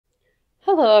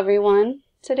Hello everyone!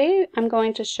 Today I'm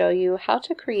going to show you how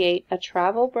to create a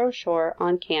travel brochure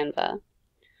on Canva.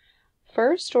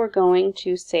 First, we're going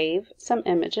to save some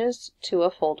images to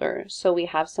a folder so we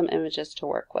have some images to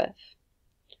work with.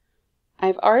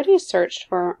 I've already searched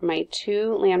for my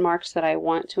 2 landmarks that I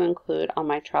want to include on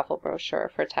my travel brochure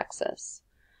for Texas.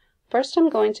 First, I'm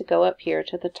going to go up here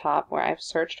to the top where I've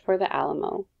searched for the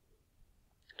Alamo.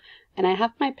 And I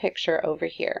have my picture over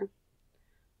here.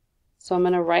 So I'm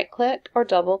going to right click or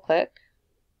double click,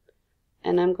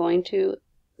 and I'm going to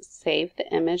save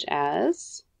the image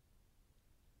as,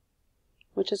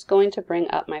 which is going to bring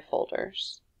up my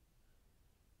folders.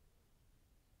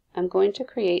 I'm going to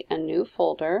create a new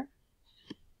folder,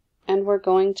 and we're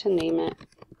going to name it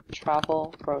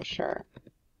Travel Brochure.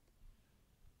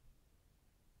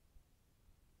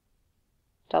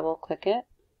 Double click it,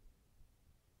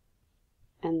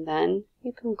 and then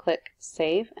you can click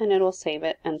Save, and it'll save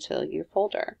it into your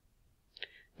folder.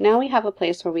 Now we have a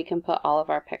place where we can put all of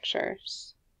our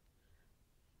pictures.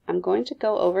 I'm going to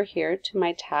go over here to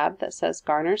my tab that says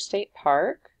Garner State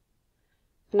Park,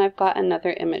 and I've got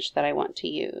another image that I want to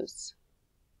use.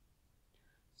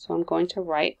 So I'm going to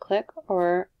right click,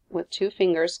 or with 2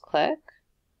 fingers click,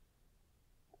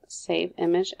 Save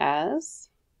Image As.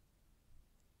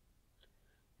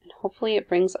 And hopefully it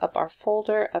brings up our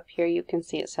folder. Up here you can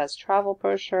see it says Travel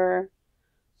Brochure,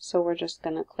 so we're just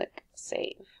going to click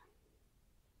Save.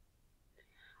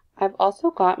 I've also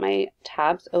got my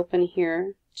tabs open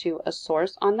here to a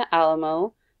source on the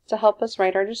Alamo to help us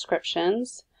write our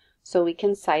descriptions so we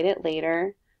can cite it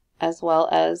later, as well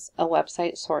as a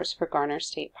website source for Garner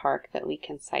State Park that we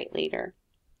can cite later.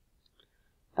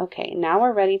 Okay, now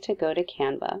we're ready to go to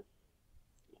Canva. I'm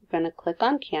going to click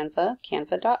on Canva,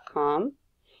 canva.com.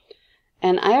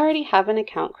 And I already have an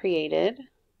account created,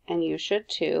 and you should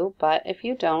too, but if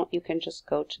you don't, you can just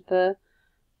go to the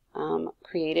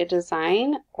Create a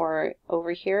Design, or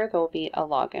over here there'll be a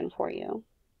login for you.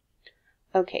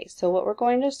 Okay, so what we're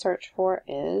going to search for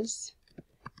is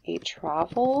a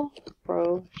travel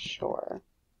brochure.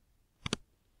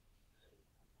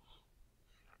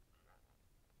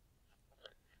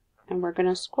 And we're going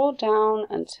to scroll down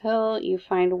until you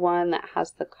find one that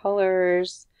has the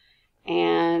colors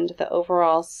and the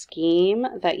overall scheme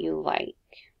that you like.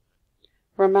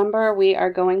 Remember, we are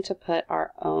going to put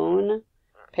our own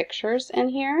pictures in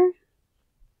here,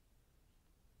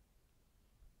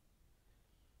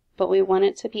 but we want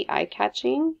it to be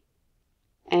eye-catching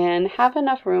and have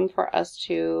enough room for us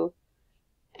to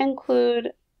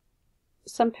include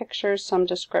some pictures, some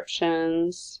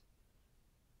descriptions,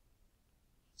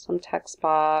 some text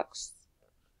box.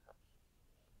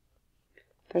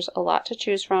 There's a lot to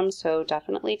choose from, so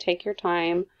definitely take your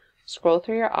time, scroll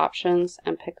through your options,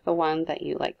 and pick the one that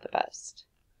you like the best.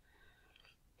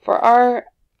 For our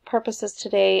purposes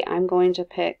today, I'm going to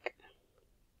pick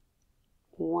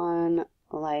one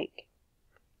like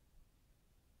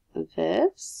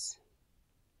this.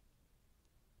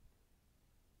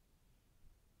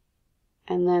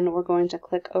 And then we're going to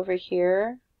click over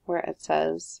here where it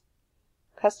says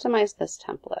Customize this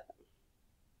template.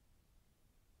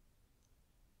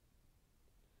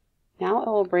 Now it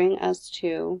will bring us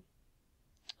to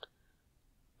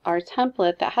our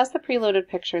template that has the preloaded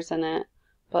pictures in it,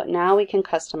 but now we can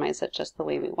customize it just the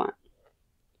way we want.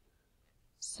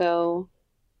 So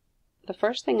the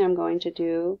first thing I'm going to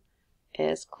do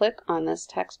is click on this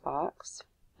text box,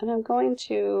 and I'm going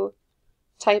to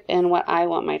type in what I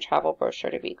want my travel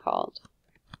brochure to be called.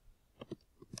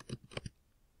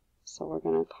 So we're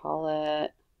going to call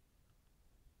it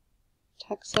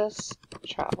Texas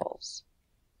Travels.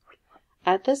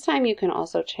 At this time, you can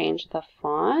also change the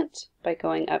font by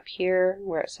going up here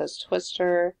where it says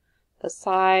Twister, the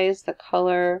size, the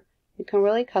color. You can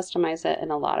really customize it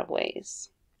in a lot of ways.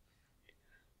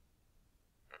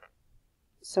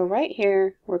 So right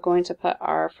here, we're going to put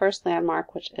our first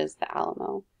landmark, which is the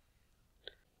Alamo.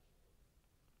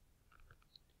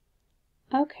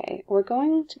 Okay, we're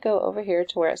going to go over here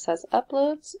to where it says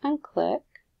Uploads and click.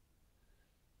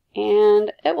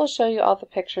 And it will show you all the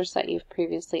pictures that you've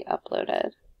previously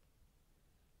uploaded.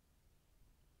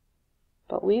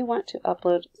 But we want to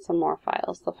upload some more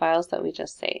files, the files that we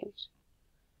just saved.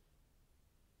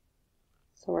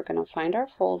 So we're going to find our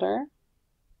folder,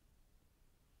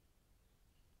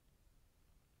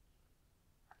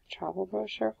 travel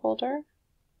brochure folder.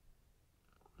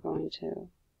 We're going to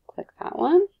click that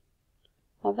one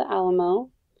of the Alamo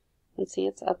and see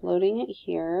it's uploading it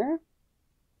here.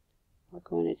 We're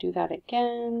going to do that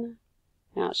again.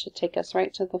 Now it should take us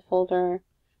right to the folder.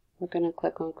 We're going to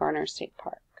click on Garner State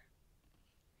Park.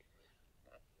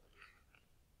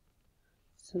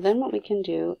 So then what we can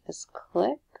do is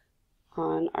click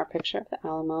on our picture of the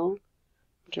Alamo,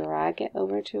 drag it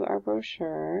over to our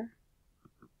brochure,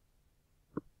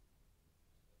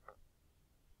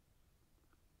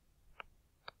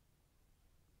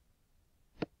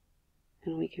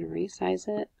 and we can resize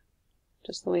it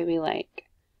just the way we like.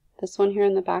 This one here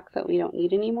in the back that we don't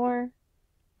need anymore,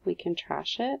 we can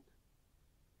trash it.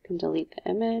 You can delete the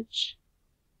image,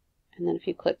 and then if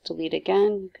you click delete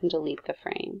again, you can delete the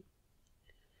frame.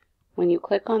 When you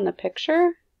click on the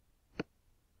picture,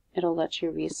 it'll let you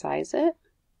resize it,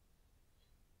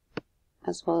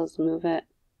 as well as move it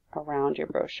around your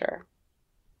brochure.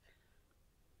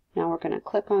 Now we're going to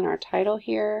click on our title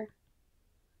here,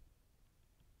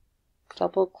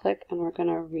 double click, and we're going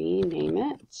to rename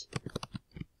it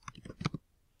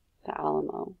the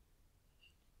Alamo.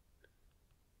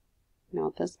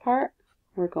 Now this part,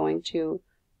 we're going to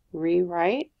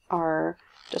rewrite our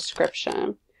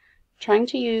description, trying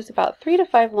to use about 3 to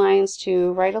 5 lines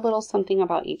to write a little something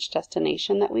about each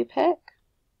destination that we pick.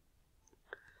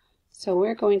 So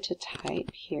we're going to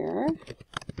type here,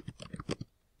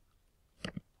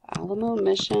 Alamo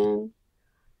mission,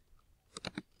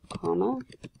 comma,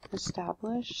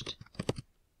 established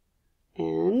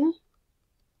in,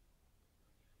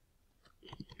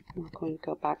 we're going to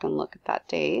go back and look at that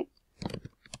date,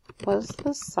 was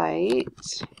the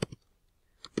site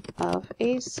of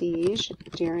a siege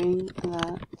during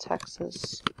the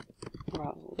Texas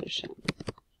Revolution.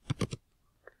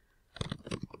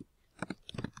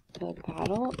 The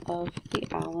Battle of the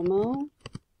Alamo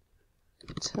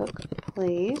took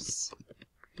place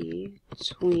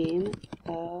between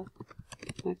the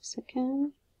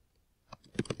Mexican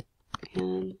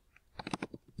and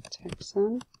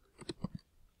Texan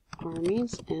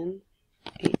armies in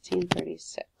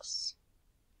 1836.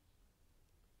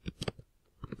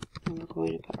 And we're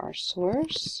going to put our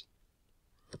source,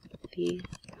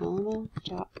 thealamo.org.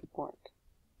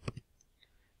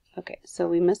 Okay, so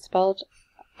we misspelled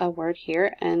a word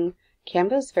here, and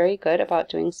Canva is very good about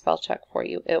doing spell check for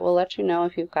you. It will let you know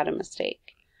if you've got a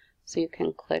mistake. So you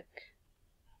can click,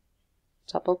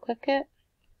 double click it,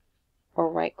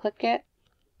 or right click it,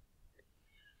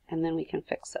 and then we can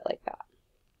fix it like that.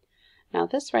 Now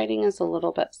this writing is a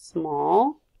little bit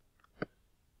small.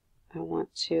 I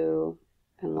want to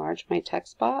enlarge my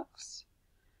text box.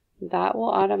 That will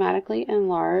automatically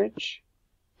enlarge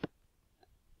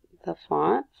the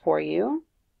font for you.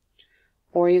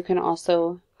 Or you can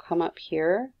also come up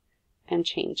here and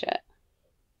change it.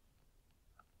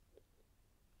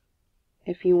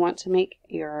 If you want to make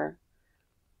your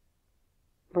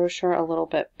brochure a little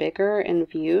bit bigger in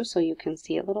view so you can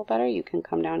see it a little better, you can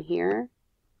come down here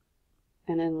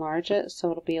and enlarge it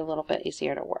so it'll be a little bit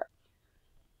easier to work.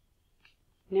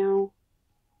 Now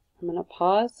I'm going to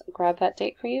pause, grab that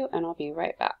date for you, and I'll be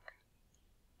right back.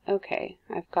 Okay,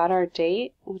 I've got our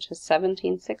date, which is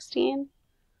 1716.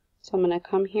 So I'm going to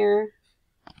come here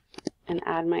and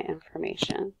add my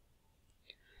information.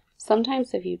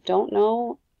 Sometimes if you don't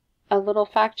know a little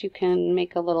fact, you can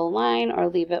make a little line or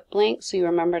leave it blank so you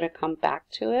remember to come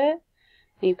back to it.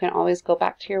 And you can always go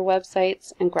back to your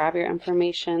websites and grab your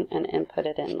information and input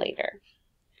it in later.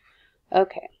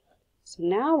 Okay, so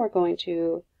now we're going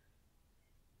to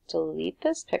delete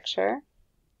this picture.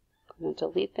 I'm going to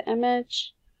delete the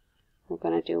image. We're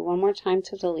going to do one more time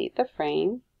to delete the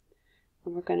frame.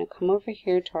 And we're going to come over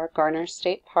here to our Garner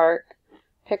State Park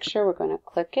picture. We're going to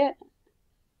click it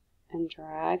and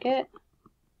drag it.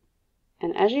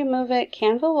 And as you move it,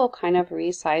 Canva will kind of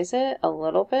resize it a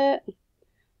little bit,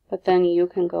 but then you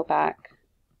can go back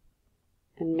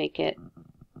and make it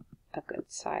a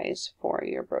good size for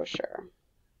your brochure.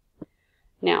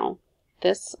 Now,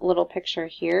 this little picture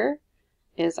here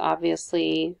is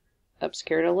obviously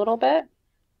obscured a little bit.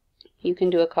 You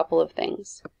can do a couple of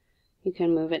things. You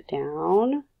can move it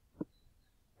down,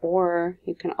 or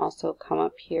you can also come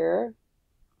up here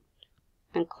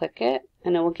and click it,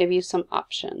 and it will give you some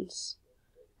options.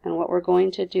 And what we're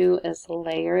going to do is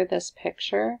layer this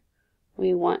picture.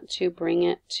 We want to bring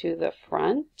it to the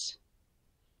front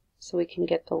so we can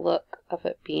get the look of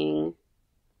it being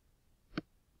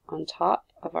on top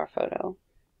of our photo.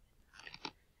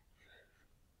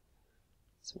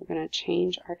 So we're going to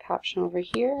change our caption over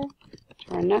here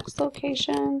to our next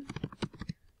location,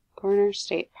 Garner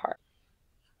State Park.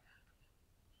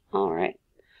 All right,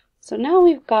 so now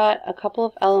we've got a couple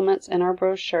of elements in our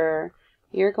brochure.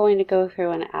 You're going to go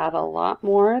through and add a lot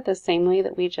more the same way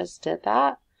that we just did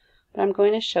that, but I'm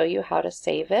going to show you how to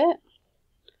save it.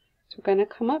 So we're going to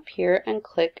come up here and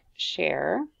click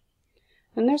Share,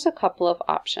 and there's a couple of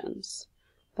options.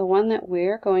 The one that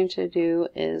we're going to do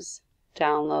is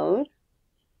Download.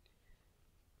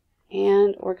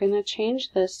 And we're going to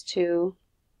change this to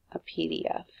a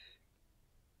PDF.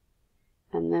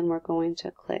 And then we're going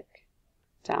to click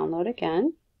download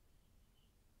again.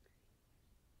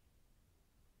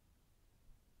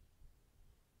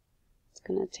 It's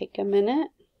going to take a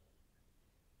minute.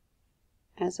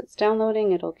 As it's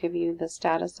downloading, it'll give you the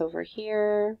status over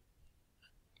here.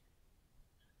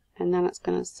 And then it's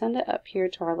going to send it up here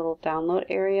to our little download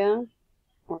area.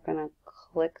 We're going to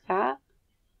click that,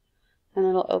 and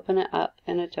it'll open it up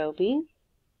in Adobe.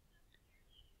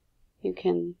 You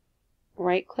can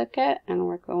right click it, and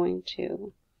we're going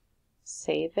to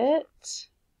save it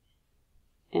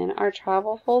in our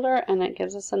travel folder, and it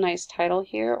gives us a nice title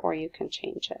here, or you can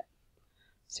change it.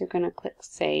 So you're going to click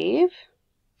save,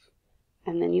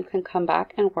 and then you can come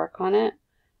back and work on it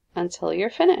until you're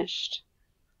finished.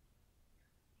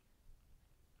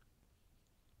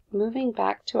 Moving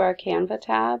back to our Canva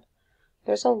tab,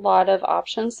 there's a lot of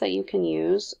options that you can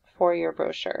use for your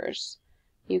brochures.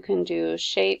 You can do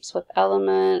shapes with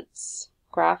elements,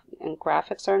 and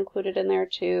graphics are included in there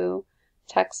too,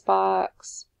 text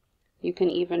box. You can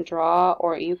even draw,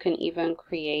 or you can even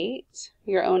create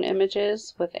your own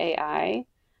images with AI.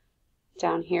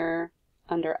 Down here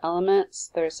under elements,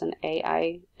 there's an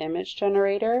AI image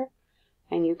generator,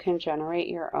 and you can generate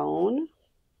your own.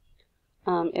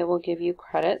 It will give you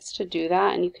credits to do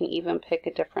that, and you can even pick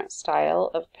a different style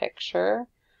of picture.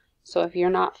 So if you're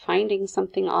not finding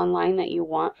something online that you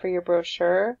want for your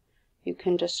brochure, you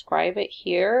can describe it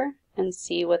here and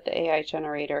see what the AI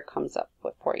generator comes up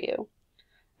with for you.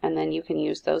 And then you can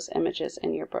use those images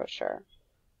in your brochure.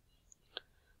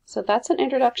 So that's an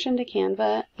introduction to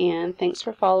Canva, and thanks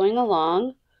for following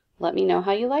along. Let me know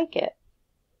how you like it.